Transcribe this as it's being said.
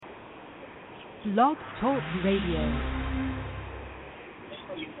Blog Talk Radio.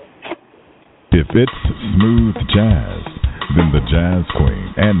 If it's smooth jazz, then the Jazz Queen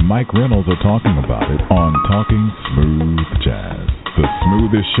and Mike Reynolds are talking about it on Talking Smooth Jazz, the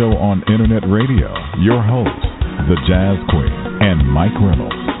smoothest show on internet radio. Your hosts, the Jazz Queen and Mike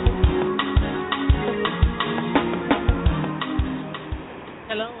Reynolds.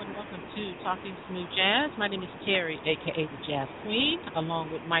 Hello and welcome to Talking Smooth Jazz. My name is Terry, a.k.a. the Jazz Queen,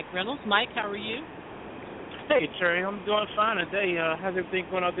 along with Mike Reynolds. Mike, how are you? Hey, Terry, I'm doing fine today. How's everything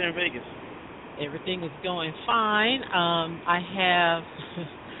going out there in Vegas? Everything is going fine. I have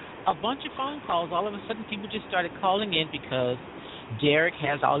a bunch of phone calls. All of a sudden, people just started calling in because Derek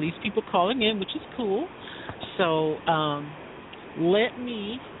has all these people calling in, which is cool. So let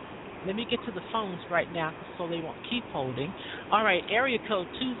me get to the phones right now so they won't keep holding. All right, area code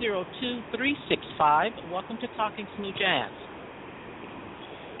 202365. Welcome to Talking Smooth Jazz.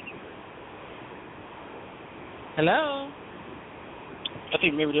 Hello. I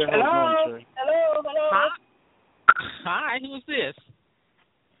think maybe they're holding on, Terry. Hello. Hi, who is this?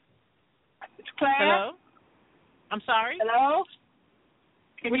 It's Claire. Hello. I'm sorry. Hello.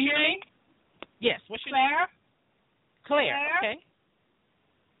 Can What's you your hear name? me? Yes. What's your Claire. name? Claire. Claire. Okay.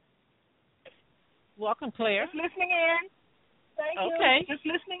 Welcome, Claire. Just listening in. Thank you. Okay. Just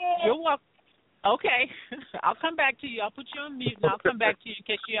listening in. You're welcome. Okay. I'll come back to you. I'll put you on mute, and I'll come back to you in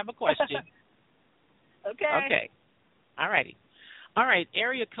case you have a question. Okay. Okay. All righty. All right.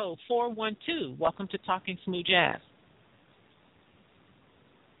 Area code 412. Welcome to Talking Smooth Jazz.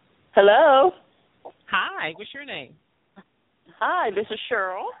 Hello. Hi. What's your name? Hi, this is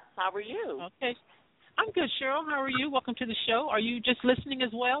Cheryl. How are you? Okay. I'm good, Cheryl. How are you? Welcome to the show. Are you just listening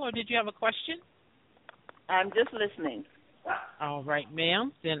as well, or did you have a question? I'm just listening. All right,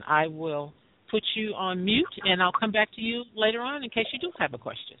 ma'am. Then I will put you on mute, and I'll come back to you later on in case you do have a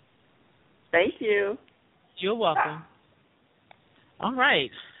question. Thank you. You're welcome. All right.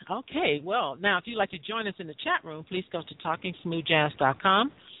 Okay. Well, now, if you'd like to join us in the chat room, please go to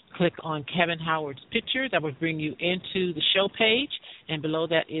TalkingSmoothJazz.com. Click on Kevin Howard's picture. That will bring you into the show page, and below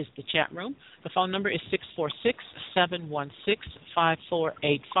that is the chat room. The phone number is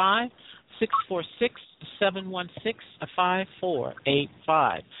 646-716-5485,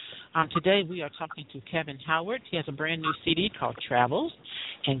 646-716-5485. Today we are talking to Kevin Howard. He has a brand new CD called Travels,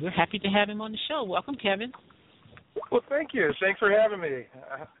 and we're happy to have him on the show. Welcome, Kevin. Well, thank you. Thanks for having me.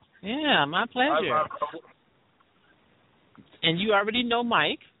 Yeah, my pleasure. And you already know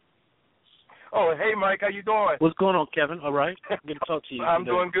Mike. Oh, hey, Mike. How you doing? What's going on, Kevin? All right. Good to talk to you. I'm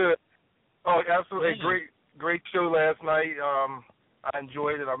doing good. Oh, absolutely. Yeah. Great show last night. I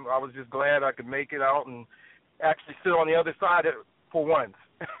enjoyed it. I was just glad I could make it out and actually sit on the other side for once.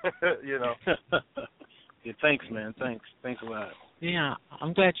 You know. Yeah, thanks, man. Thanks a lot. Yeah,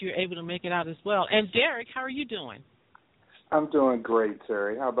 I'm glad you're able to make it out as well. And Derek, how are you doing? I'm doing great,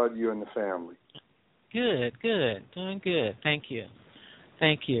 Terry. How about you and the family? Good. Doing good. Thank you.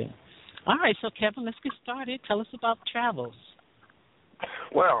 All right, so Kevin, let's get started. Tell us about Travels.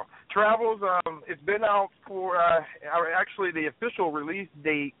 Well, Travels, it's been out for, actually the official release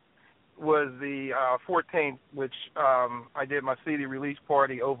date was the 14th, which I did my CD release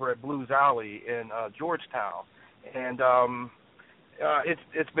party over at Blues Alley in Georgetown. And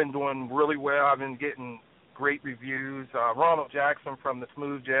it's been doing really well. I've been getting great reviews. Ronald Jackson from the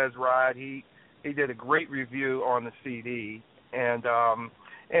Smooth Jazz Ride, he did a great review on the CD, and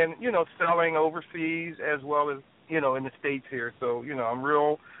you know, selling overseas as well as, you know, in the States here. So, you know, I'm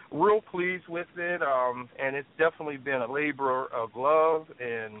real pleased with it, and it's definitely been a labor of love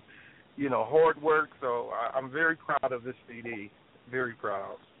and, you know, hard work. So I'm very proud of this CD, very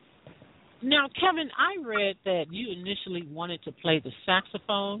proud. Now, Kevin, I read that you initially wanted to play the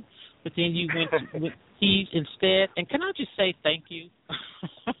saxophone, but then you went with keys instead. And can I just say thank you?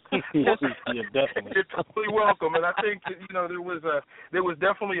 Yeah, definitely. You're totally welcome. And I think that, you know, there was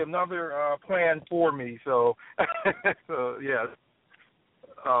definitely another plan for me. So, yeah.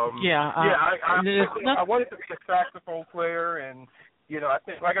 I wanted to be a saxophone player, and, you know, I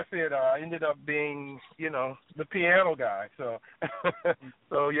think, like I said, I ended up being, you know, the piano guy. So,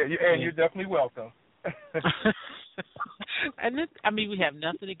 you're definitely welcome. And this, I mean, we have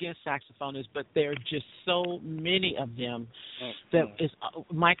nothing against saxophonists, but there are just so many of them that is.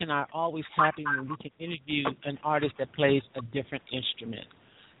 Mike and I are always happy when we can interview an artist that plays a different instrument.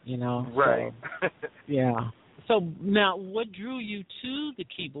 You know, right? So, yeah. So now, what drew you to the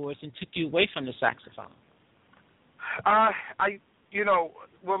keyboards and took you away from the saxophone?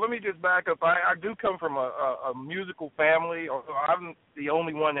 Well, let me just back up. I do come from a musical family, although I'm the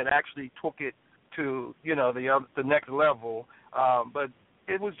only one that actually took it to, you know, the next level. But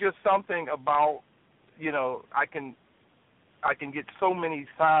it was just something about, I can get so many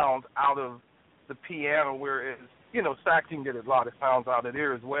sounds out of the piano, whereas, sax, you can get a lot of sounds out of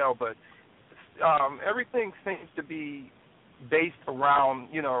there as well, but everything seems to be based around,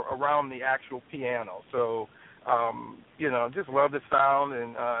 around the actual piano. So, just love the sound,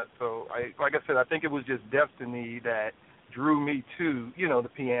 and so like I said, I think it was just destiny that drew me to, the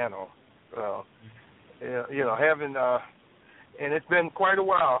piano. So, having, and it's been quite a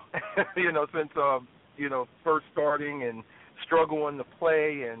while, since, first starting and struggling to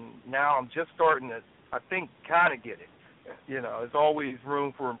play, and now I'm just starting to, I think, kind of get it. There's always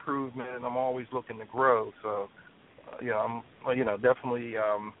room for improvement, and I'm always looking to grow. So, I'm, definitely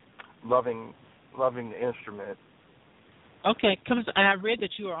loving the instrument. Okay, and I read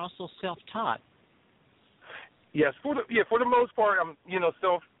that you are also self-taught. Yes, for the most part, I'm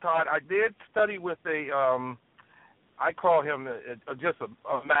self-taught. I did study with I call him just a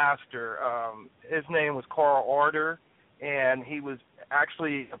master. His name was Carl Arter, and he was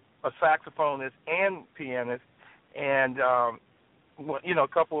actually a saxophonist and pianist. And a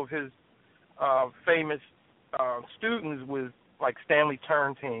couple of his famous students was like Stanley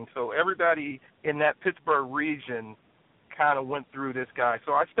Turntine. So everybody in that Pittsburgh region kind of went through this guy.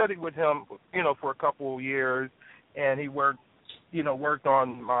 So I studied with him, for a couple of years, and he worked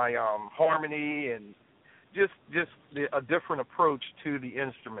on my harmony and just a different approach to the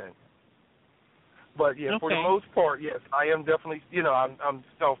instrument. But yeah, For the most part, yes, I am definitely, I'm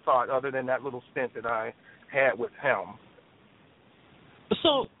self-taught. Other than that little stint that I had with him.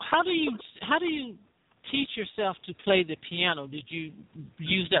 So how do you teach yourself to play the piano? Did you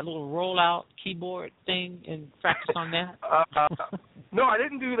use that little rollout keyboard thing and practice on that? No, I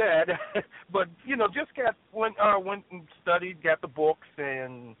didn't do that. But just went and studied, got the books,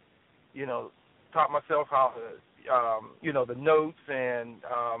 and taught myself how to the notes, and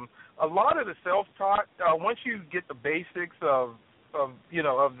a lot of the self-taught. Once you get the basics of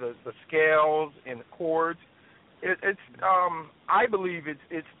the scales and the chords, it's I believe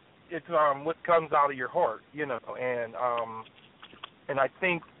it's what comes out of your heart, and I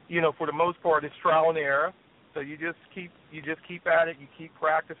think for the most part it's trial and error. So you just keep at it. You keep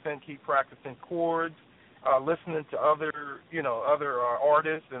practicing chords, listening to other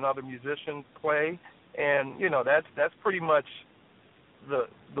artists and other musicians play, and that's pretty much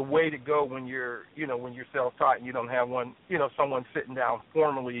the way to go when you're self-taught and you don't have someone sitting down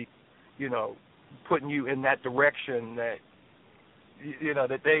formally, putting you in that direction that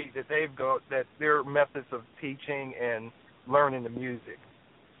that their methods of teaching and learning the music.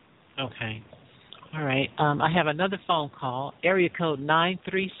 Okay. All right. I have another phone call. Area code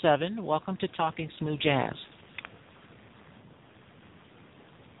 937. Welcome to Talking Smooth Jazz.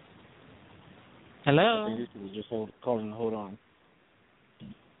 Hello. I think this was just calling. Hold on.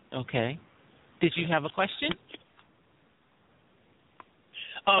 Okay. Did you have a question?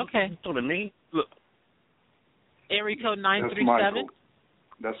 Okay. So to me, look. Area code 937.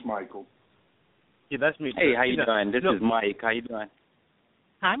 That's Michael. Yeah, that's me. Hey, how you doing? This is Mike. How you doing?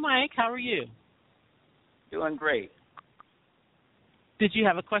 Hi, Mike. How are you? Doing great. Did you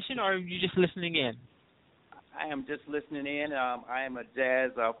have a question, or are you just listening in? I am just listening in. I am a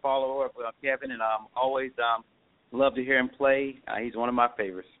jazz follower of Kevin, and always love to hear him play. He's one of my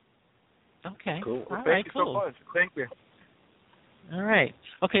favorites. Okay. Cool. All Thank right, you cool. so much. Thank you. All right.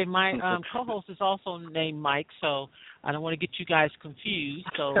 Okay, my co-host is also named Mike, so I don't want to get you guys confused.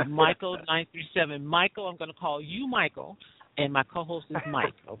 So Michael 937. Michael, I'm going to call you Michael, and my co-host is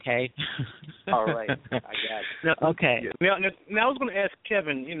Mike, okay? All right. I got it. Okay. Now I was going to ask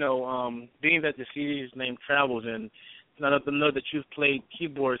Kevin, being that the CD's name Travels, and I know that you've played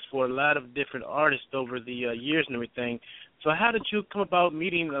keyboards for a lot of different artists over the years and everything. So how did you come about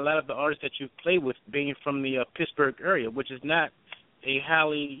meeting a lot of the artists that you've played with, being from the Pittsburgh area, which is not a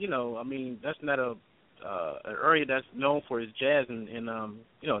highly, that's not an area that's known for its jazz and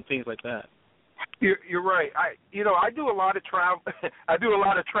things like that. You're right. I do a lot of travel. I do a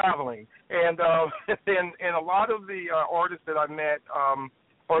lot of traveling, and and a lot of the artists that I met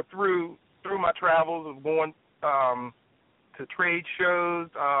are through my travels of going to trade shows,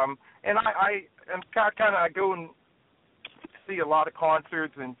 and I go and see a lot of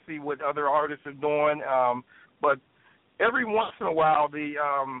concerts and see what other artists are doing. But every once in a while,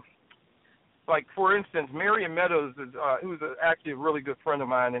 like for instance, Marion Meadows is who's actually a really good friend of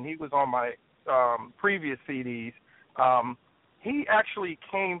mine, and he was on my previous CDs. He actually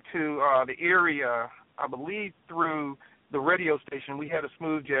came to the area, I believe, through the radio station. We had a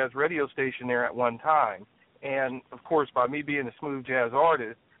smooth jazz radio station there at one time, and of course, by me being a smooth jazz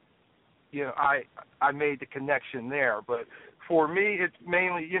artist, I made the connection there. But for me, it's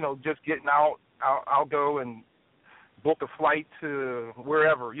mainly, just getting out. I'll go and book a flight to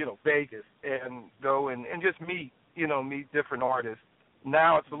wherever, Vegas, and go and just meet different artists.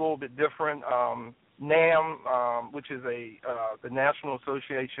 Now it's a little bit different. NAMM, which is the National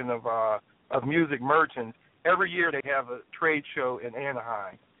Association of Music Merchants, every year they have a trade show in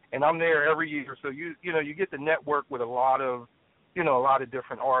Anaheim, and I'm there every year. So you get to network with a lot of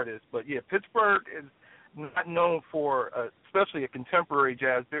different artists. But yeah, Pittsburgh is not known for, especially a contemporary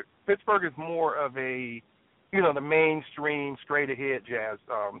jazz. Pittsburgh is more of a, the mainstream, straight-ahead jazz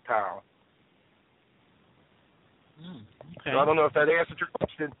town. Okay. So I don't know if that answered your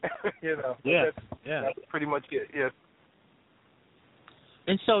question. That's pretty much it. Yes.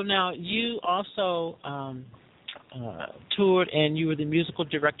 And so now you also toured, and you were the musical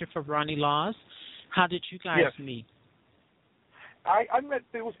director for Ronnie Laws. How did you guys meet? I met.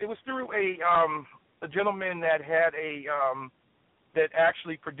 It was through a gentleman that had that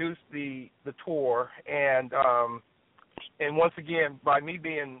actually produced the tour, and once again, by me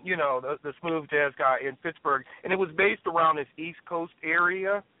being the smooth jazz guy in Pittsburgh, and it was based around this East Coast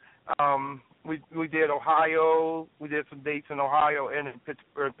area. We did Ohio. We did some dates in Ohio and in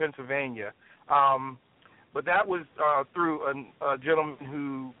Pittsburgh, Pennsylvania. But that was through a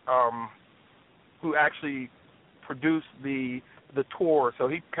gentleman who actually produced the tour. So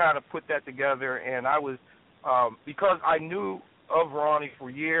he kind of put that together, and I was because I knew of Ronnie for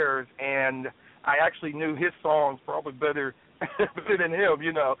years, and I actually knew his songs probably better than him.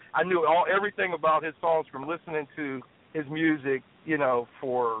 I knew everything about his songs from listening to his music,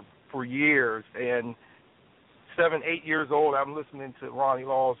 for years. And 7-8 years old, I'm listening to Ronnie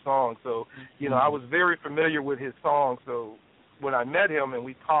Law's songs. So, I was very familiar with his songs. So when I met him and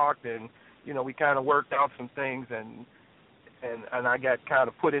we talked, and we kind of worked out some things, and I got kind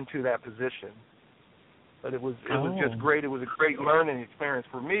of put into that position. But it was just great. It was a great learning experience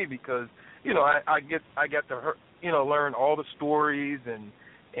for me because I got to learn all the stories, and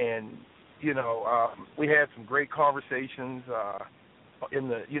we had some great conversations in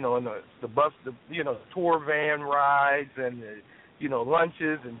the bus, the tour van rides, and the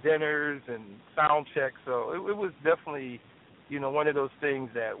lunches and dinners and sound checks. So it was definitely one of those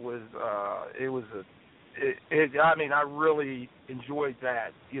things that was I really enjoyed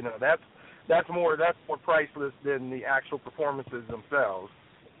that. That's more priceless than the actual performances themselves,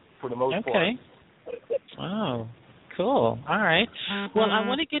 for the most part. Okay. Oh, cool. All right. Well, I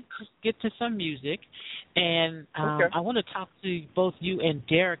want to get to some music, and I want to talk to both you and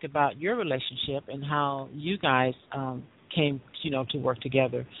Derek about your relationship and how you guys came, to work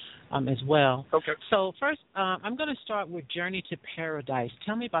together as well. Okay. So first, I'm going to start with Journey to Paradise.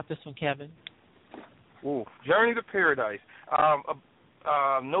 Tell me about this one, Kevin. Ooh, Journey to Paradise.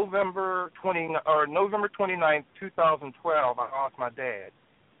 November 29th, 2012, I lost my dad.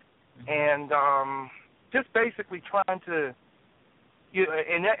 And just basically trying to,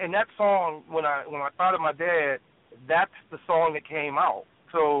 and that song, when I thought of my dad, that's the song that came out.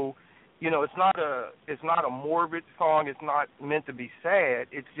 So, it's not a morbid song. It's not meant to be sad.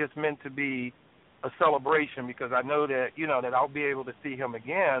 It's just meant to be a celebration, because I know that, that I'll be able to see him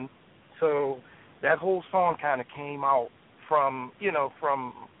again. So that whole song kind of came out from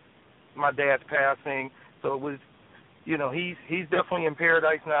my dad's passing. So it was, he's definitely in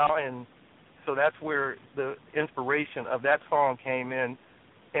paradise now, and so that's where the inspiration of that song came in.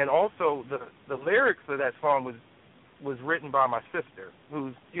 And also the lyrics of that song was written by my sister,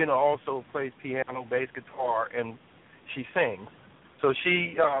 who's, also plays piano, bass, guitar, and she sings. So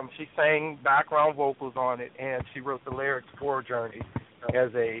she sang background vocals on it, and she wrote the lyrics for Journey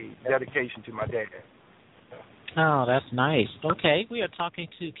as a dedication to my dad. Oh, that's nice. Okay, we are talking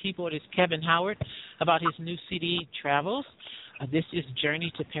to keyboardist Kevin Howard about his new CD, Travels. This is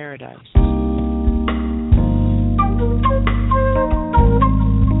Journey to Paradise.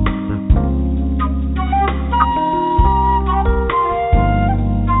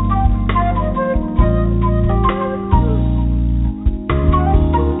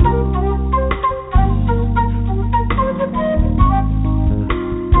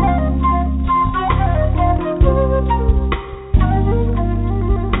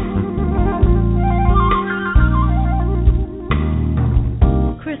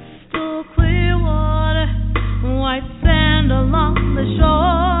 Crystal clear water, white sand along the shore.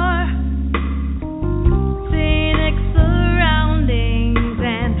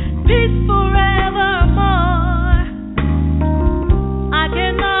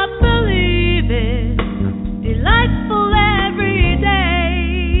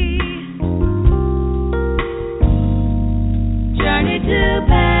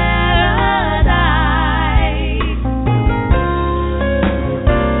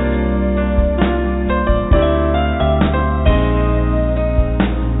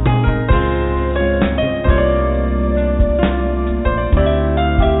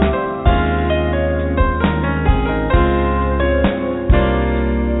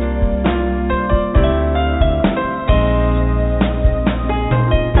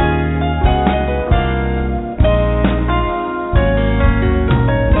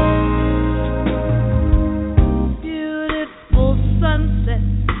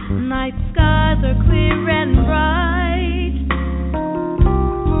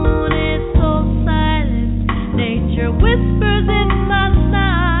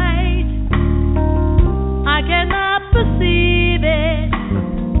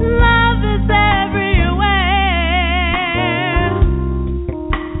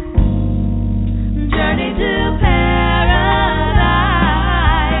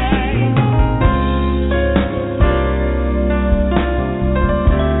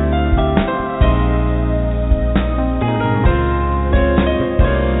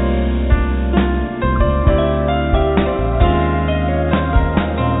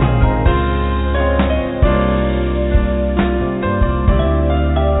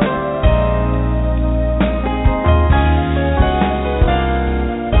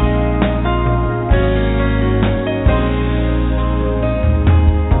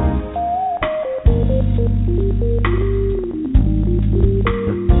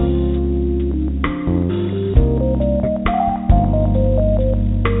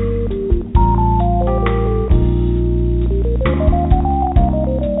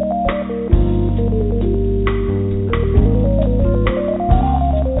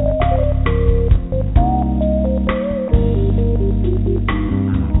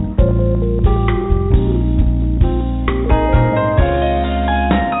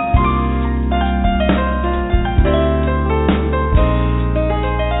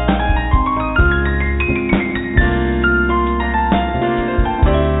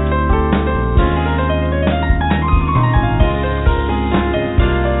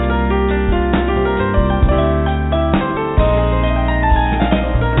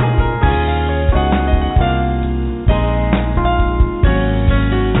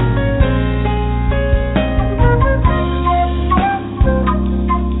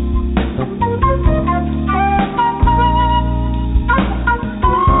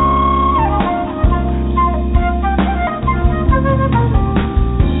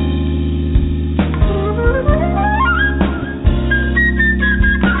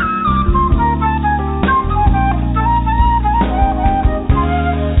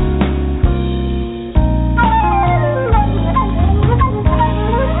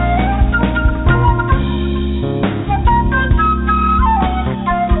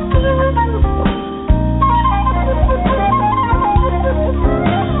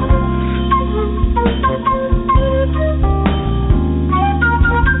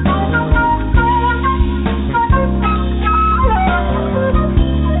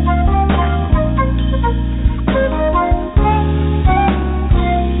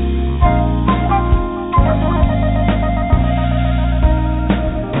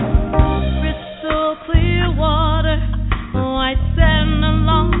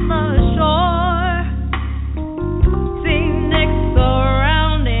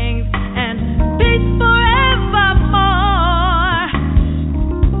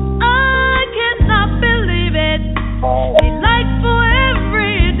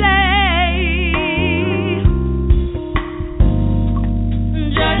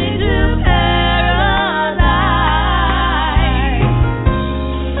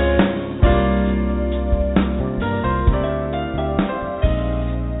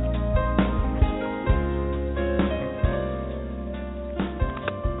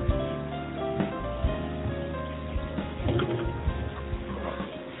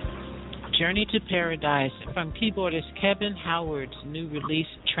 Journey to Paradise from keyboardist Kevin Howard's new release,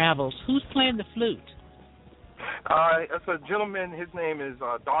 Travels. Who's playing the flute? It's a gentleman. His name is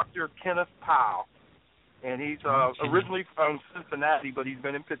Dr. Kenneth Powell, and he's originally from Cincinnati, but he's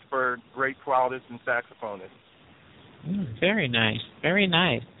been in Pittsburgh. Great flautist and saxophonist. Very nice. Very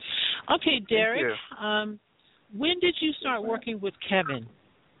nice. Okay, Derek, when did you start working with Kevin?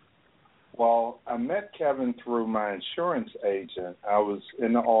 Well, I met Kevin through my insurance agent. I was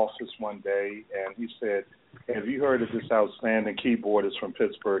in the office one day, and he said, "Have you heard of this outstanding keyboardist from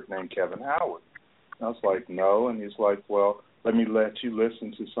Pittsburgh named Kevin Howard?" And I was like, "No." And he's like, "Well, let me let you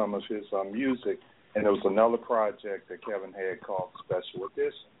listen to some of his music." And there was another project that Kevin had called Special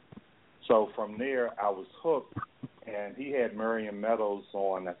Edition. So from there, I was hooked, and he had Marion Meadows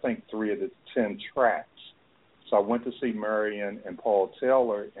on, I think, 3 of the 10 tracks. So I went to see Marion and Paul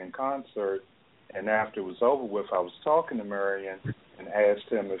Taylor in concert, and after it was over with, I was talking to Marion and asked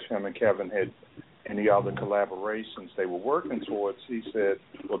him if him and Kevin had any other collaborations they were working towards. He said,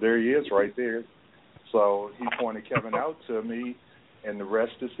 "Well, there he is right there." So he pointed Kevin out to me, and the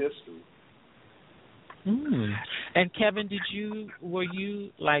rest is history. And Kevin, were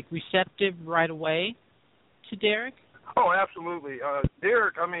you like receptive right away to Derek? Oh, absolutely.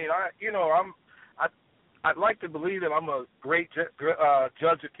 Derek, I mean, I'd like to believe that I'm a great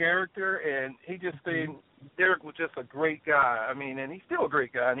judge of character, and he just seemed, Derek was just a great guy. I mean, and he's still a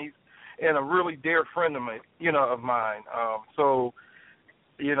great guy, and he's a really dear friend of mine, of mine. So,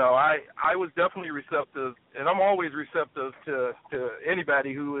 I was definitely receptive, and I'm always receptive to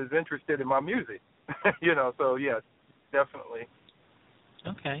anybody who is interested in my music. So yes, definitely.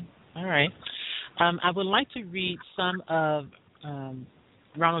 Okay, all right. I would like to read some of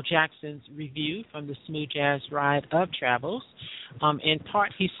Ronald Jackson's review from the Smooth Jazz Ride of Travels. In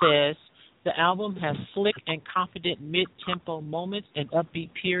part, he says, the album has slick and confident mid-tempo moments and upbeat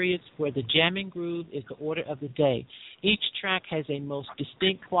periods where the jamming groove is the order of the day. Each track has a most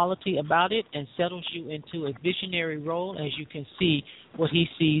distinct quality about it and settles you into a visionary role as you can see what he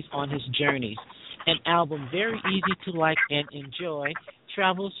sees on his journeys. An album very easy to like and enjoy.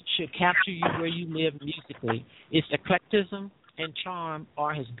 Travels should capture you where you live musically. Its eclecticism and charm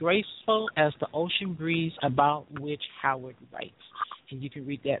are as graceful as the ocean breeze about which Howard writes. And you can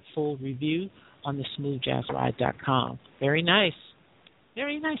read that full review on the smoothjazzride.com. Very nice.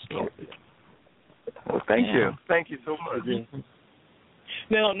 Very nice there. Well, thank you. Thank you so much.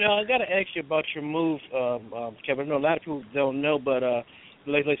 Now, I got to ask you about your move, Kevin. I know a lot of people don't know, but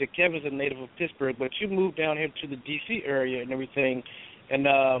like I said, Kevin's a native of Pittsburgh, but you moved down here to the D.C. area and everything. And,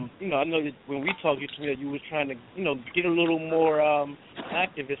 I know that when we talked, you told me that you were trying to, get a little more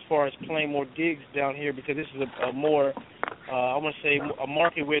active as far as playing more gigs down here because this is a more, I want to say, a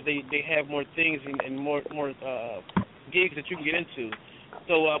market where they have more things and more gigs that you can get into.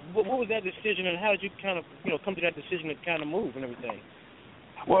 So what was that decision, and how did you kind of, come to that decision to kind of move and everything?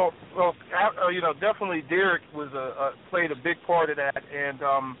 Well, definitely Derek was played a big part of that, and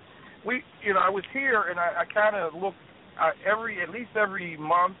I was here, and I kind of looked at least every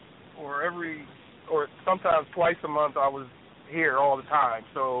month, or sometimes twice a month, I was here all the time.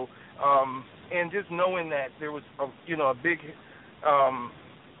 So, and just knowing that there was a big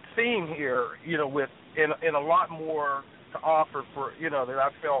scene here, with and a lot more to offer for that I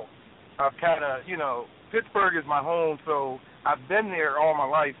felt I've kind of Pittsburgh is my home, so I've been there all my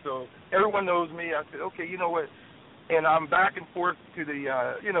life, so everyone knows me. I said, okay, you know what, and I'm back and forth to the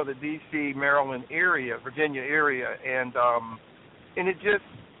the D.C., Maryland area, Virginia area, and it just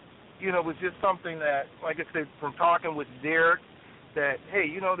was just something that, like I said, from talking with Derek, that hey,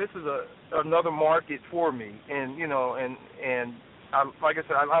 this is another market for me, and and I, like I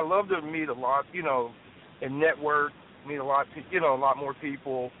said, I love to meet a lot, and network, meet a lot, a lot more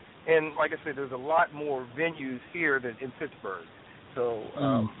people. And like I said, there's a lot more venues here than in Pittsburgh. So,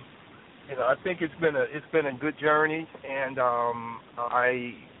 I think it's been a good journey, and I'm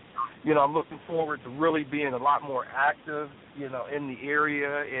looking forward to really being a lot more active, in the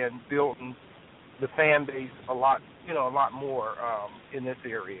area and building the fan base a lot more in this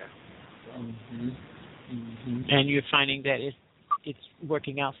area. And you're finding that it's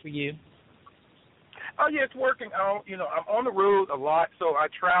working out for you? Oh, yeah, it's working out. I'm on the road a lot, so I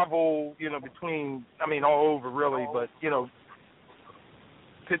travel, between, all over really, but,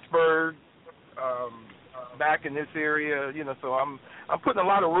 Pittsburgh, back in this area, so I'm putting a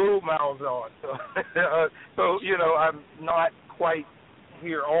lot of road miles on. So, I'm not quite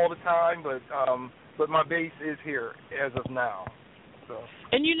here all the time, but my base is here as of now. So.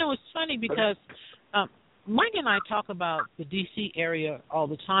 And, it's funny because Mike and I talk about the D.C. area all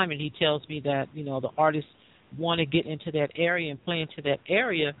the time, and he tells me that, the artists want to get into that area and play into that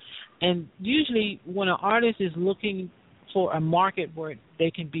area. And usually when an artist is looking for a market where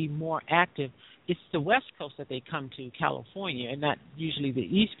they can be more active, it's the West Coast that they come to, California, and not usually the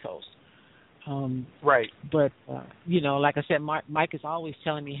East Coast. Right. But, like I said, Mike is always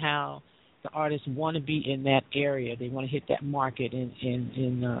telling me how the artists want to be in that area. They want to hit that market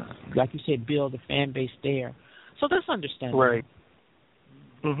and like you said, build a fan base there. So that's understandable. Right.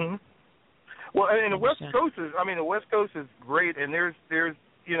 Mhm. Well, and the West Coast is great, and there's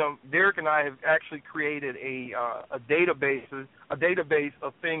Derek and I have actually created a database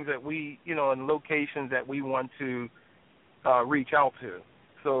of things that we, and locations that we want to reach out to.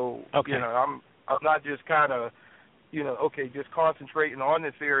 So, okay. I'm not just kind of, just concentrating on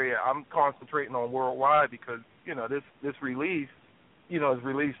this area. I'm concentrating on worldwide because, this release, is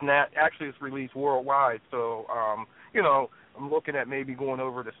released it's released worldwide. So, I'm looking at maybe going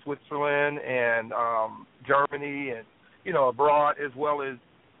over to Switzerland and Germany and, abroad, as well as,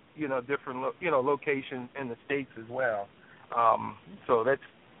 different, locations in the States as well. So that's,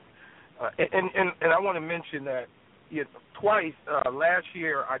 and I want to mention that twice, last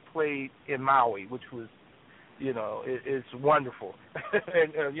year I played in Maui, which was, it's wonderful.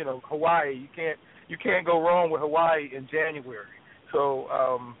 And, Hawaii, you can't go wrong with Hawaii in January. So,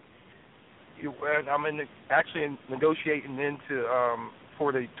 I'm actually negotiating into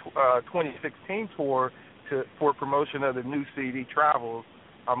for the 2016 tour for promotion of the new CD Travels.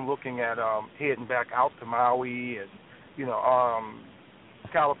 I'm looking at heading back out to Maui and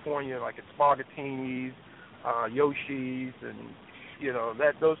California, like at Spogatini's, Yoshi's, and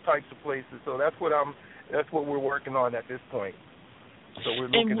those types of places. So that's what we're working on at this point. So we're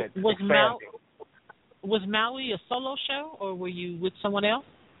looking at expanding. Was Maui a solo show, or were you with someone else?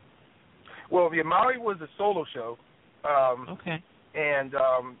 Well, Maui was a solo show. Okay. And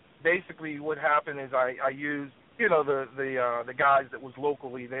basically, what happened is I used the guys that was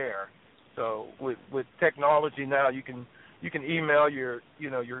locally there. So with technology now, you can email your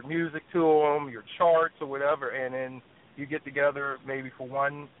music to them, your charts or whatever, and then you get together maybe for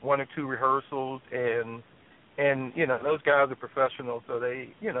one or two rehearsals, and those guys are professionals, so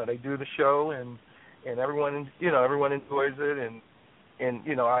they do the show, and everyone enjoys it, and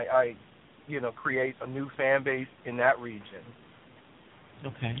I create a new fan base in that region.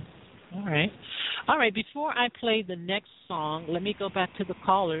 Okay. All right. Before I play the next song, let me go back to the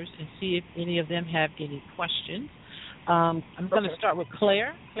callers and see if any of them have any questions. I'm going to start with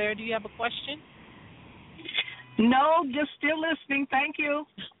Claire. Claire, do you have a question? No, just still listening. Thank you.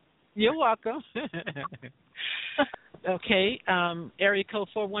 You're welcome. Okay. Area code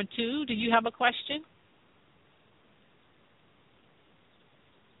 412, do you have a question?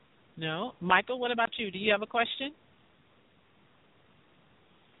 No. Michael, what about you? Do you have a question?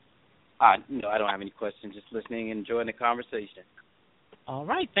 No, I don't have any questions. Just listening and enjoying the conversation. All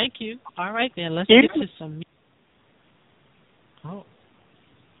right. Thank you. All right, then. Let's get to some. Oh.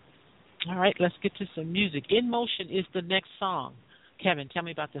 All right. Let's get to some music. In Motion is the next song. Kevin, tell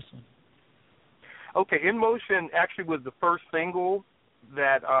me about this one. Okay. In Motion actually was the first single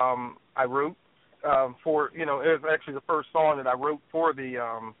that I wrote for. It was actually the first song that I wrote for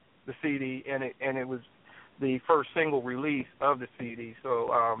the CD, and it was the first single release of the CD. So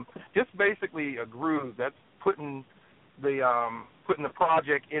just basically a groove that's putting the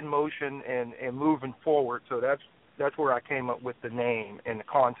project in motion and moving forward. So that's where I came up with the name and the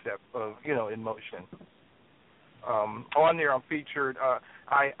concept of In Motion. On there I'm featured.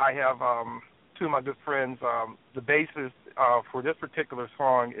 I have two of my good friends. The bassist for this particular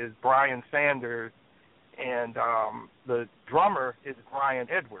song is Brian Sanders, and the drummer is Brian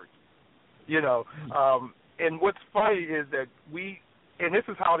Edwards. And what's funny is that and this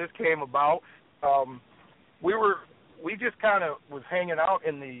is how this came about. We just kind of was hanging out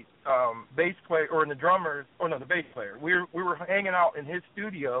in the bass player, or in the drummer's, or no, the bass player. We were hanging out in his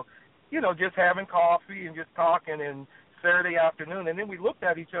studio, just having coffee and just talking, and Saturday afternoon, and then we looked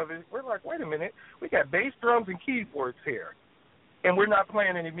at each other. We're like, wait a minute, we got bass, drums, and keyboards here, and we're not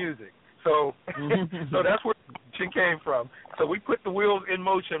playing any music. So, so that's where it came from. So we put the wheels in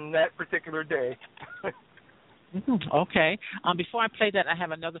motion that particular day. Okay. Before I play that, I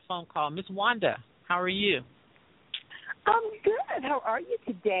have another phone call. Miss Wanda, how are you? I'm good. How are you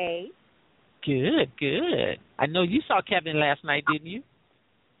today? Good. I know you saw Kevin last night, didn't you?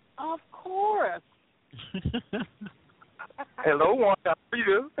 Of course. Hello, Wanda. How are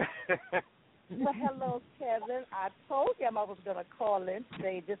you? Well, hello, Kevin. I told him I was going to call in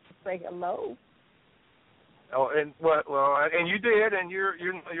today just to say hello. Oh, and and you did, and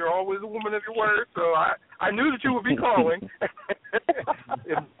you're always a woman of your word. So I knew that you would be calling.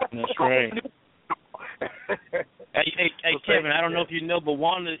 That's right. Kevin, I don't know if you know, but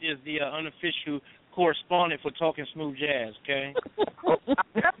Wanda is the unofficial correspondent for Talking Smooth Jazz, okay?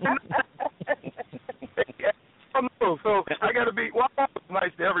 So I got to be, well, I'm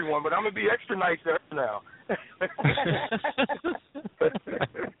nice to everyone, but I'm going to be extra nice to her now.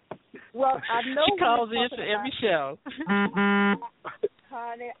 Well, I know she calls in to every show.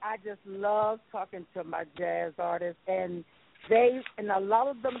 Honey, I just love talking to my jazz artists, and a lot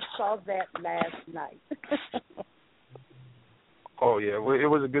of them saw that last night. Oh yeah, it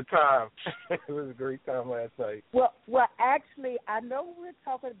was a good time. It was a great time last night. Well, actually, I know we're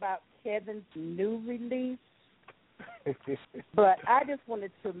talking about Kevin's new release, but I just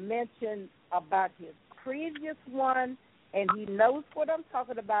wanted to mention about his previous one, and he knows what I'm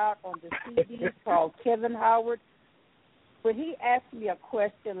talking about on the CD called Kevin Howard. When he asked me a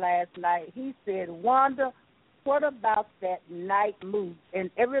question last night, he said, Wanda, what about that night move? And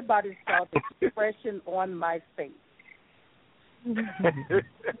everybody saw the expression on my face. That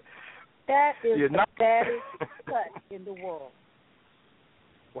is the baddest cut in the world.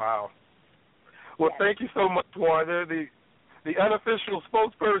 Wow. Well, yes. Thank you so much, Wanda, the unofficial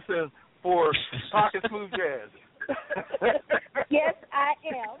spokesperson for Talking Smooth Jazz. Yes, I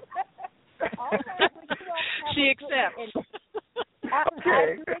am. All right, well, she accepts. I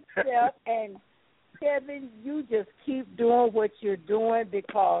accept, and Kevin, you just keep doing what you're doing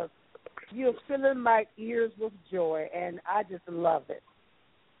because you're filling my ears with joy, and I just love it.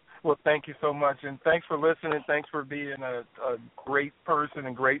 Well, thank you so much, and thanks for listening. Thanks for being a great person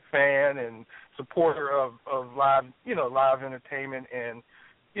and great fan and supporter of live entertainment and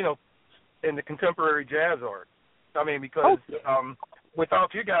in the contemporary jazz art. I mean, because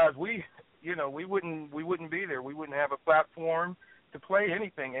without you guys, we wouldn't be there. We wouldn't have a platform to play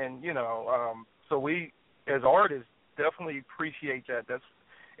anything, and so we as artists definitely appreciate that.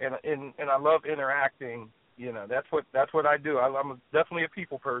 And I love interacting. That's what I do. I'm definitely a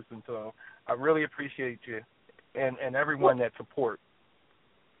people person, so I really appreciate you and everyone that supports.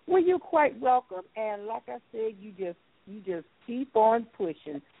 Well, you're quite welcome, and like I said, you just keep on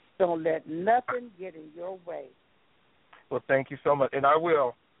pushing. Don't let nothing get in your way. Well, thank you so much, and I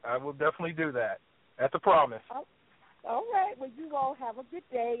will definitely do that. That's a promise. All right. Well, you all have a good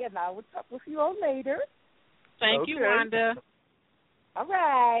day, and I will talk with you all later. Thank you, Wanda. All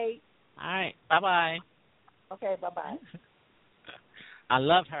right. All right. Bye-bye. Okay, bye-bye. I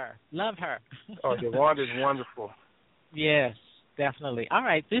love her. Love her. Oh, Wanda's wonderful. Yes, definitely. All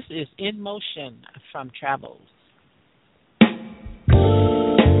right, this is In Motion from Travels.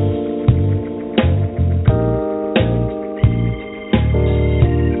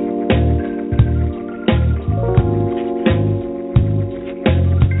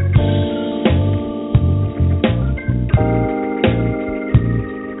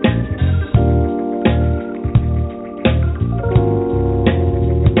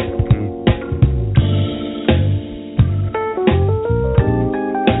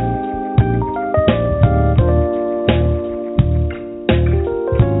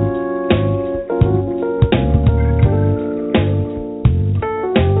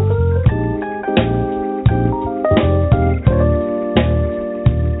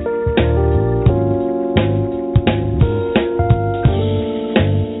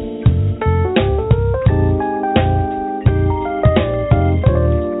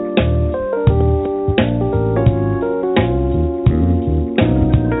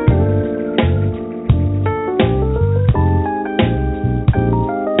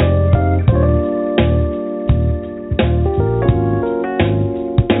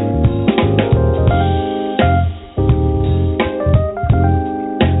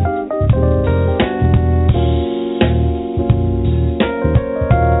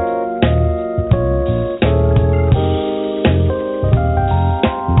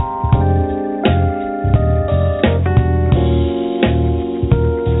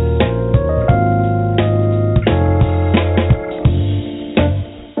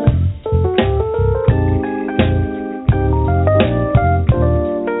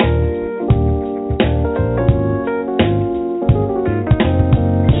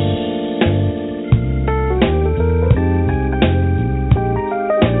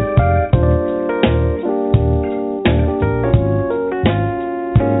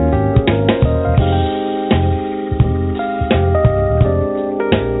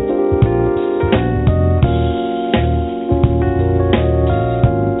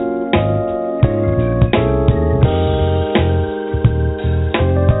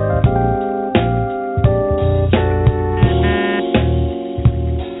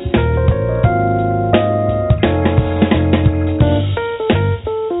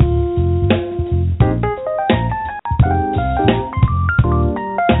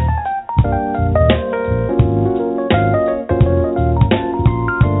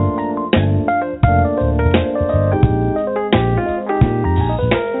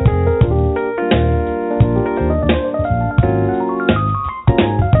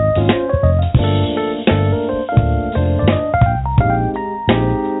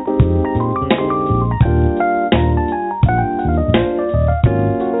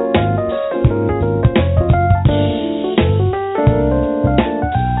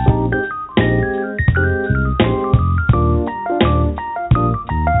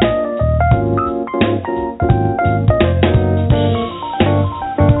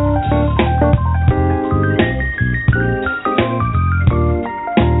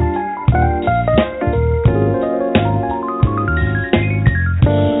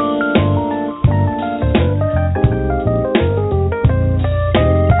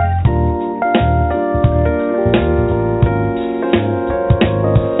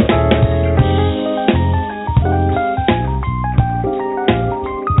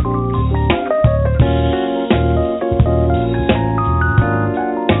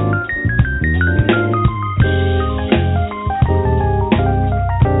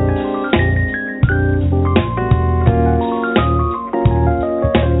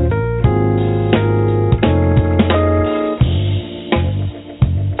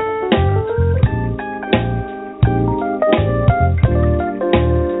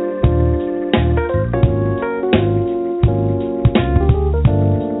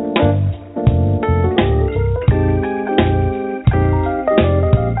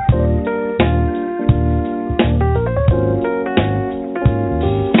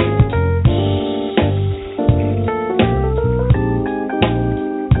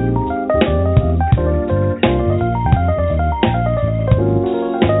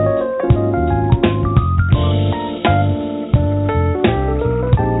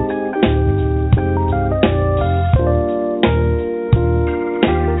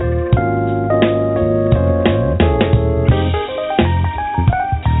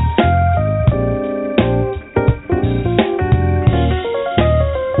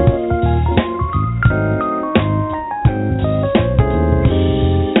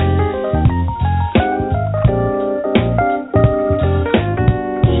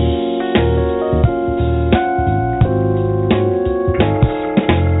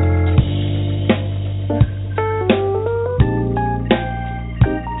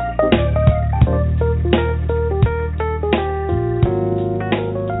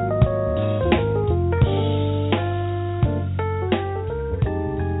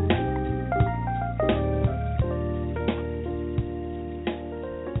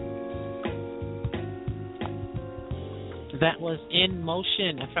 was In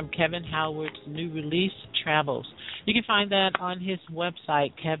Motion from Kevin Howard's new release, Travels. You can find that on his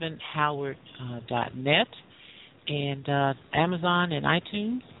website, kevinhoward.net, and Amazon and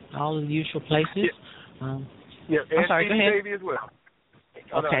iTunes, all of the usual places. And I'm sorry, go ahead. Baby as well.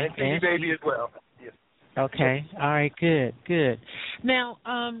 Okay. And CD Baby as well. Yes. Okay. All right, good. Now,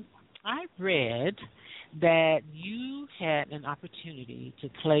 I read that you had an opportunity to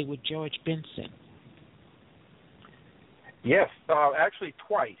play with George Benson. Yes, actually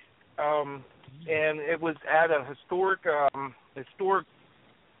twice, and it was at a historic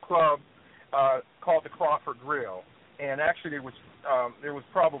club called the Crawford Grill. And actually, there was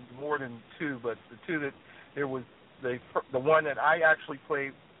probably more than two, but the two that there was the one that I actually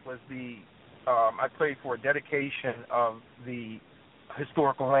played was I played for a dedication of the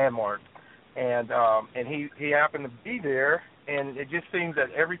historical landmark, and he happened to be there, and it just seems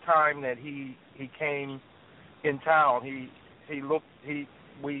that every time that he came in town,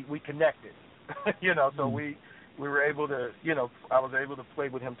 we connected, so we were able to, I was able to play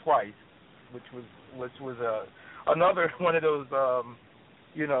with him twice, which was another one of those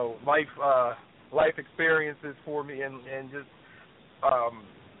life experiences for me, and just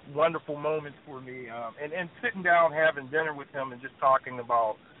wonderful moments for me, and sitting down having dinner with him and just talking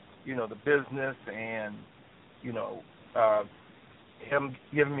about the business, and him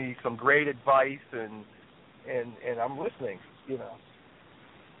giving me some great advice, and I'm listening.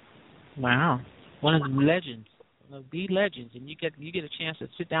 Wow, one of the legends, the legends, and you get a chance to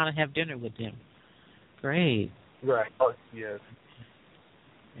sit down and have dinner with them. Great. Right. Oh, yes.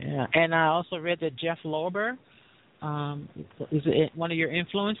 Yeah, and I also read that Jeff Lorber is one of your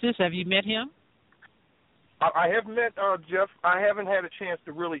influences. Have you met him? I have met Jeff. I haven't had a chance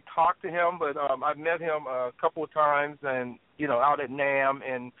to really talk to him, but I've met him a couple of times, and out at NAMM,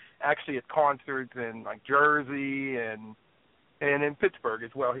 and actually at concerts in like Jersey and in Pittsburgh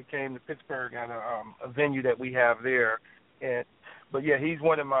as well. He came to Pittsburgh at a venue that we have there, but yeah, he's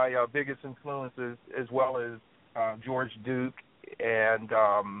one of my biggest influences, as well as George Duke and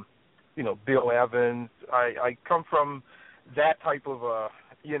Bill Evans. I come from that type of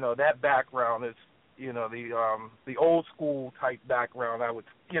that background. Is the old school type background. I would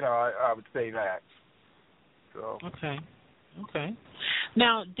say that. So okay.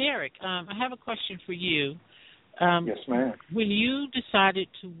 Now, Derek, I have a question for you. Yes, ma'am. When you decided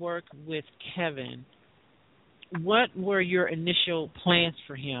to work with Kevin, what were your initial plans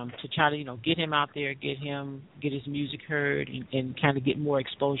for him to try to, get him out there, get his music heard, and kind of get more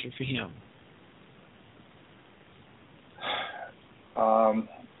exposure for him?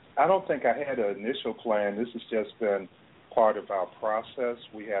 I don't think I had an initial plan. This has just been part of our process.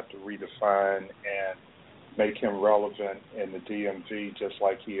 We have to redefine and make him relevant in the DMV, just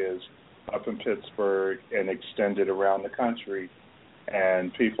like he is up in Pittsburgh, and extend it around the country.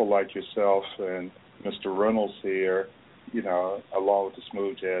 And people like yourself and Mr. Reynolds here, along with the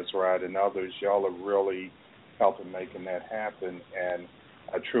Smooth Jazz Ride and others, y'all are really helping making that happen. And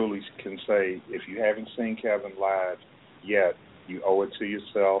I truly can say, if you haven't seen Kevin live yet, you owe it to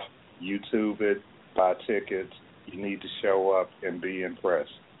yourself. YouTube it, buy tickets. You need to show up and be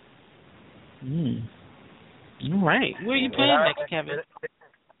impressed. All right. Where are you playing next, Kevin?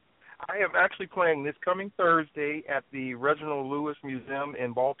 I am actually playing this coming Thursday at the Reginald Lewis Museum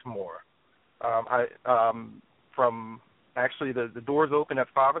in Baltimore. The doors open at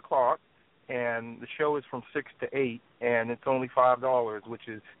 5:00, and the show is from 6 to 8, and it's only $5, which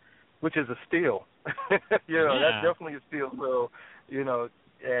is a steal. That's definitely a steal. So,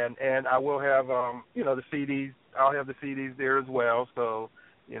 and I will have the CDs. I'll have the CDs there as well. So,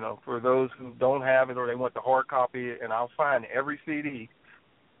 for those who don't have it or they want the hard copy, and I'll find every CD,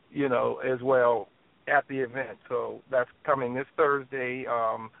 as well at the event. So that's coming this Thursday,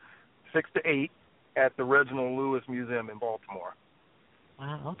 6 to 8 at the Reginald Lewis Museum in Baltimore.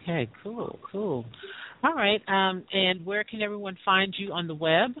 Wow, okay, cool. All right, and where can everyone find you on the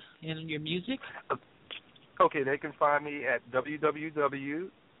web and on your music? Okay, they can find me at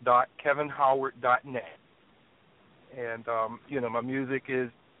www.kevinhoward.net. And, my music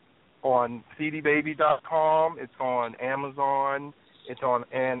is on cdbaby.com, it's on Amazon, it's on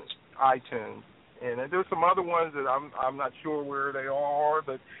iTunes. And there's some other ones that I'm not sure where they are,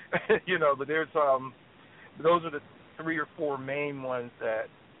 but but there's those are the 3 or 4 main ones that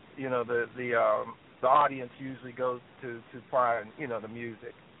the audience usually goes to find the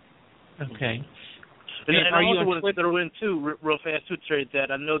music. Okay. And I also want to throw in too, real fast too, Trey,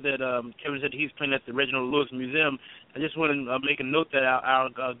 that I know that Kevin said he's playing at the Reginald Lewis Museum. I just want to make a note that our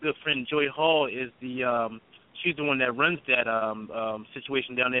good friend Joy Hall is she's the one that runs that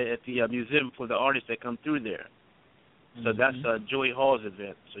situation down there at the museum for the artists that come through there. So that's Joey Hall's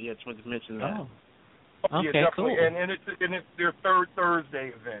event. So yeah, just wanted to mention that. Oh. Yeah, Okay, definitely, cool. and it's their third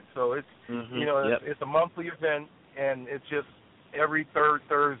Thursday event, so it's it's a monthly event, and it's just every third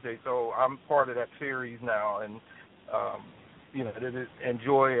Thursday. So I'm part of that series now, and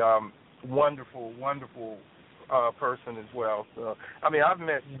enjoy wonderful person as well. So I mean, I've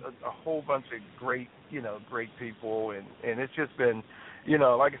met a whole bunch of great people, and it's just been,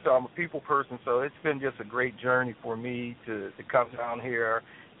 like I said, I'm a people person, so it's been just a great journey for me to come down here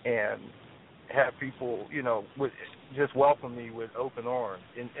and have people, just welcome me with open arms,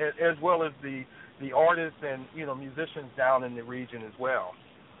 and as well as the artists and musicians down in the region as well.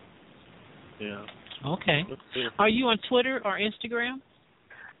 Yeah. Okay. Are you on Twitter or Instagram?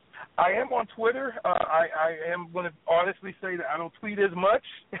 I am on Twitter. I am going to honestly say that I don't tweet as much,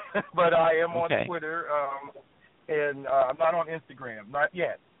 but I am on Twitter, and I'm not on Instagram, not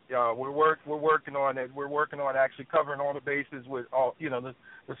yet. We're working on it. We're working on actually covering all the bases with all the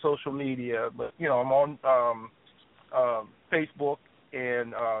social media. But I'm on Facebook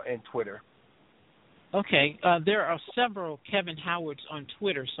and Twitter. Okay. There are several Kevin Howards on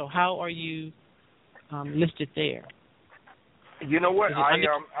Twitter. So how are you listed there? You know what?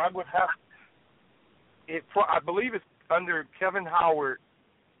 I would have it. I believe it's under Kevin Howard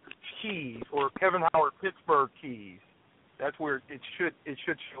Keys or Kevin Howard Pittsburgh Keys. That's where it should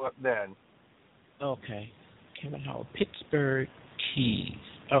show up then. Okay. Kevin Howard Pittsburgh Keys.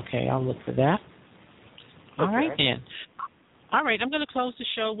 Okay, I'll look for that. All right then. All right, I'm going to close the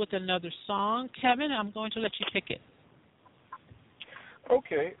show with another song. Kevin, I'm going to let you pick it.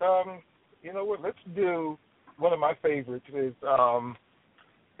 Okay. You know what? Let's do one of my favorites is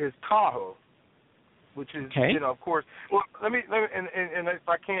Tahoe, which is of course. Well, let me and if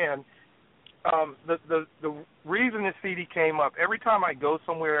I can. The reason this CD came up, every time I go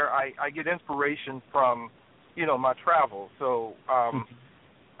somewhere, I get inspiration from, my travels. So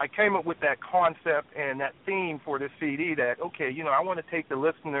I came up with that concept and that theme for this CD that, I want to take the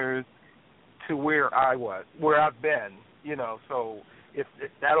listeners to where I've been, so if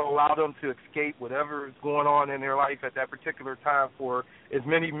that'll allow them to escape whatever is going on in their life at that particular time for as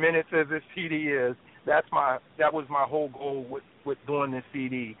many minutes as this CD is, that was my whole goal with doing this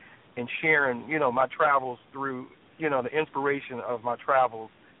CD. And sharing, my travels through, the inspiration of my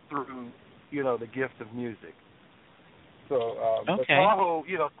travels through, the gift of music. So, but Tahoe,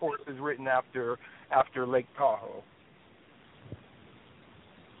 of course, is written after Lake Tahoe.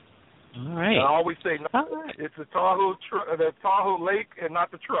 All right. And I always say it's the Tahoe Lake and not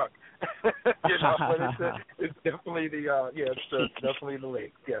the truck. But it's definitely definitely the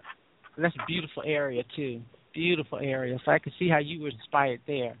lake. Yes. That's a beautiful area too. Beautiful area. So I can see how you were inspired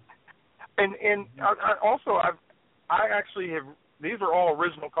there. And I actually have. These are all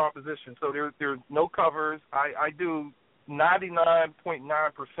original compositions, so there's no covers. I do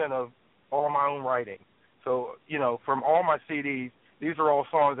 99.9% of all my own writing. So from all my CDs, these are all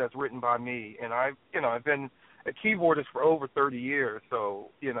songs that's written by me, and I've been a keyboardist for over 30 years. So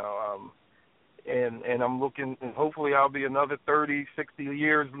and I'm looking, and hopefully I'll be another 30, 60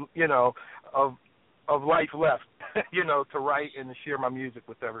 years, of life left, to write and to share my music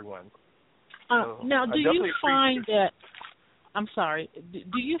with everyone. Now, do you find that? I'm sorry.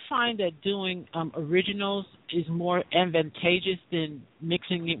 Do you find that doing originals is more advantageous than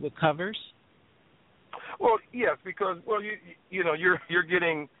mixing it with covers? Well, yes, because you're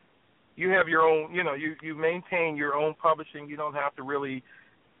getting, you have your own, you maintain your own publishing. You don't have to really,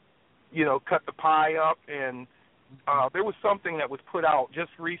 cut the pie up. And there was something that was put out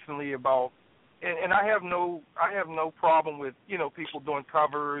just recently about, and I have no problem with people doing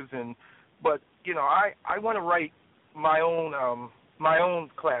covers but I want to write my own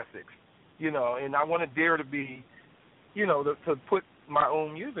classics, and I want to dare to be, to put my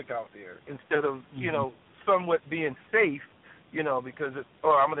own music out there instead of somewhat being safe, because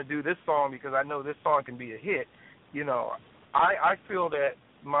I'm going to do this song because I know this song can be a hit. I feel that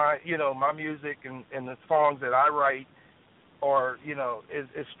my music and the songs that I write are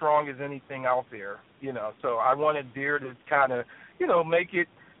as strong as anything out there. So I want to dare to kind of make it.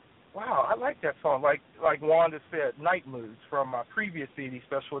 Wow, I like that song. Like Wanda said, Night Moods from my previous CD,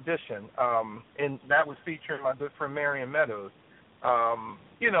 Special Edition, and that was featuring my good friend Marion Meadows.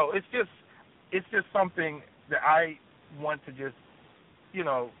 It's just something that I want to just,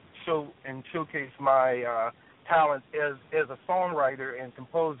 show and showcase my talent as a songwriter and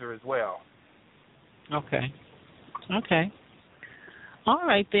composer as well. Okay. All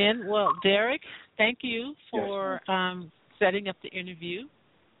right then. Well, Derek, thank you for setting up the interview.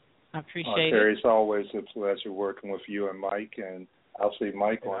 I appreciate it. Terry, it's always a pleasure working with you and Mike, and I'll see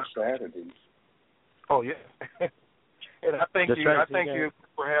Mike on Saturday. Oh, yeah. And I thank That's you. right, I thank you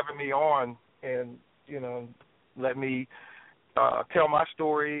for having me on, and let me tell my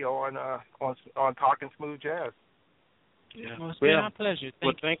story on Talking Smooth Jazz. Yeah. Well, it's been our pleasure.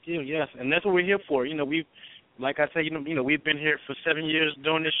 Thank you. Yes, and that's what we're here for. We've, like I said, we've been here for 7 years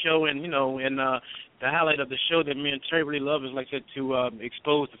doing this show, and the highlight of the show that me and Terry really love is, like I said, to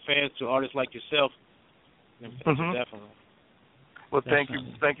expose the fans to artists like yourself. Definitely. Well,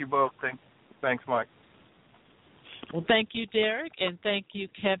 thank you both. Thanks, Mike. Well, thank you, Derek, and thank you,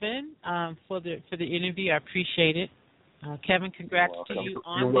 Kevin, for the interview. I appreciate it. Kevin, congrats to you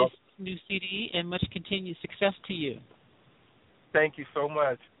on this new CD, and much continued success to you. Thank you so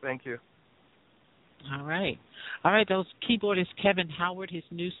much. Thank you. All right. Those keyboardist Kevin Howard. His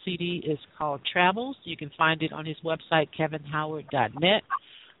new CD is called Travels. You can find it on his website, kevinhoward.net.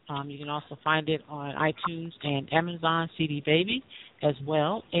 You can also find it on iTunes and Amazon CD Baby as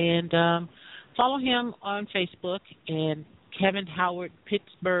well. And follow him on Facebook and Kevin Howard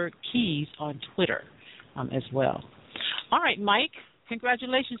Pittsburgh Keys on Twitter as well. All right, Mike,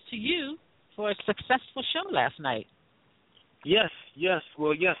 congratulations to you for a successful show last night. Yes.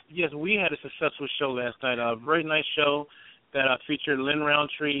 Well, yes, we had a successful show last night. A very nice show that featured Lynn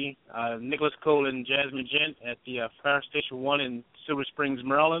Roundtree, Nicholas Cole, and Jasmine Gent at the Fire Station 1 in Silver Springs,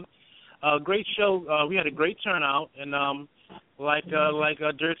 Maryland. Great show. We had a great turnout, and like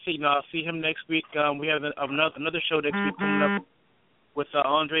Dirk said, I'll see him next week. We have another show next week coming up with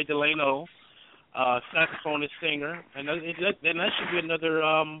Andre Delano, saxophonist, singer, and that should be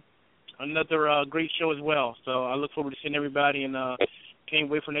another great show as well. So I look forward to seeing everybody, and can't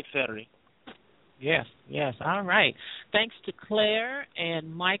wait for next Saturday. Yes. All right. Thanks to Claire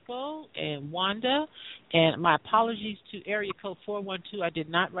and Michael and Wanda. And my apologies to area code 412. I did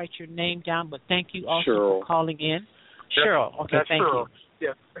not write your name down, but thank you also for calling in. Cheryl. Okay, thank Cheryl. you.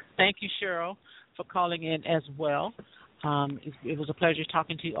 Yes. Thank you, Cheryl, for calling in as well. It was a pleasure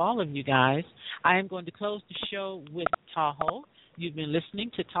talking to all of you guys. I am going to close the show with Tahoe. You've been listening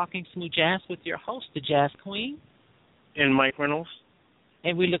to Talking Smooth Jazz with your host, the Jazz Queen. And Mike Reynolds.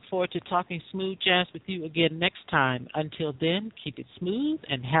 And we look forward to talking smooth jazz with you again next time. Until then, keep it smooth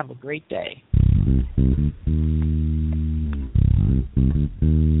and have a great day.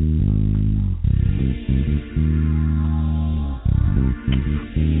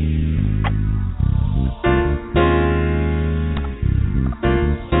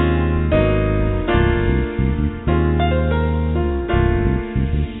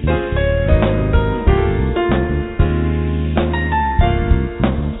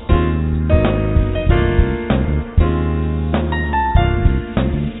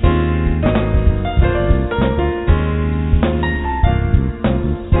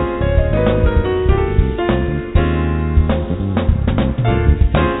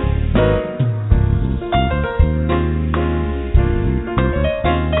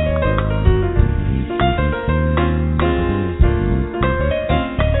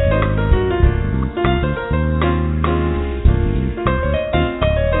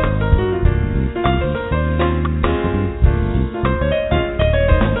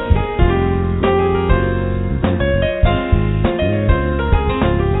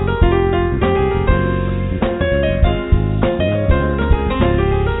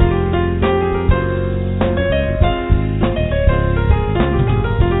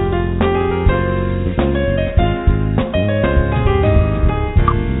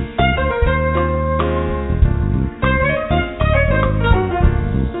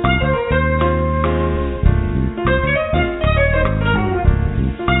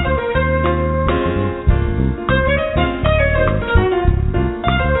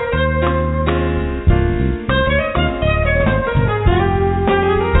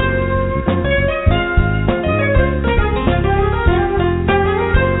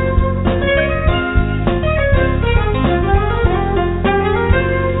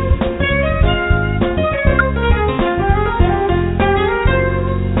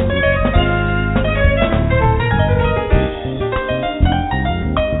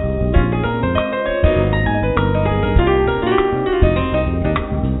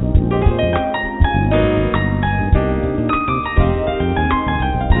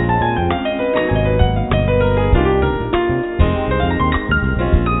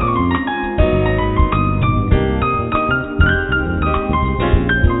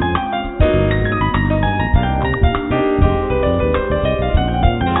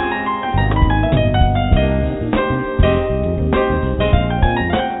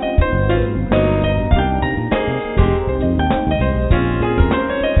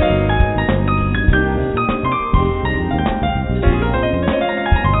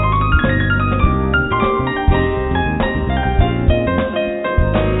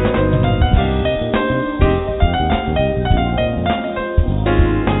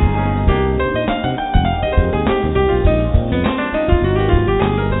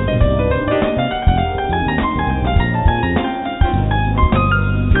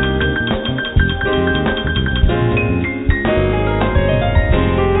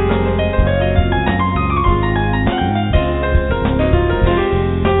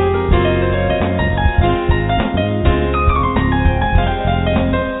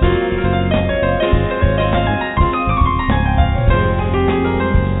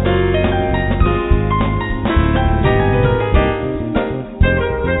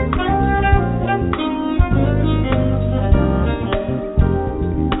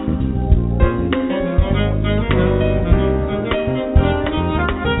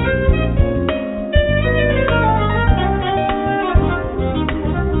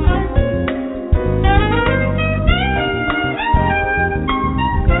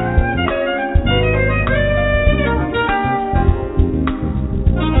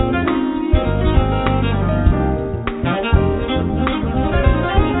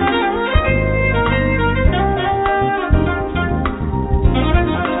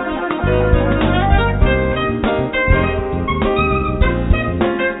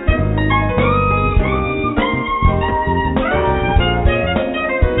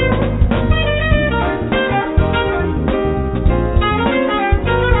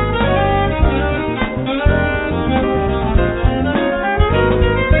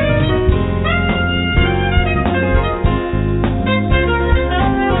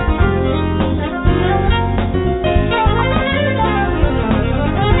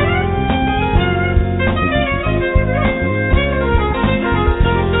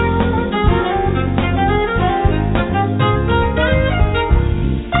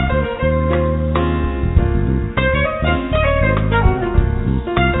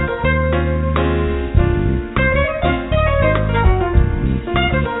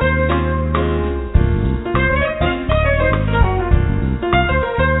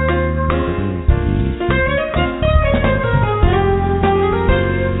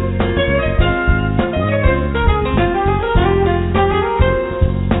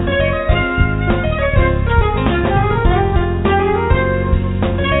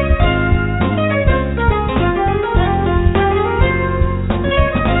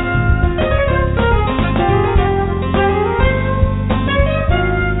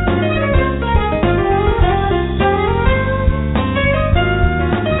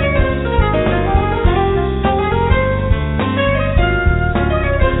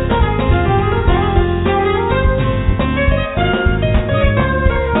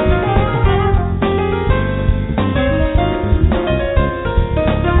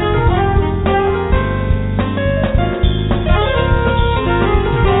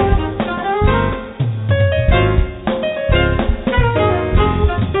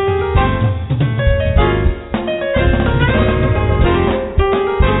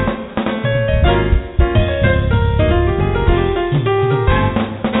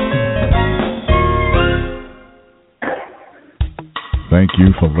 thank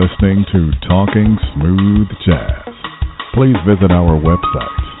you for listening to Talking Smooth Jazz. Please visit our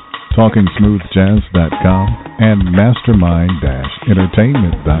websites, TalkingSmoothJazz.com and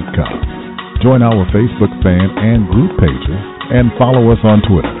Mastermind-Entertainment.com. Join our Facebook fan and group pages and follow us on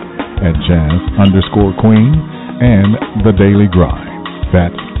Twitter at Jazz_Queen and The Daily Grind.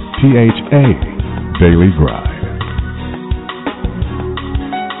 That's THA Daily Grind.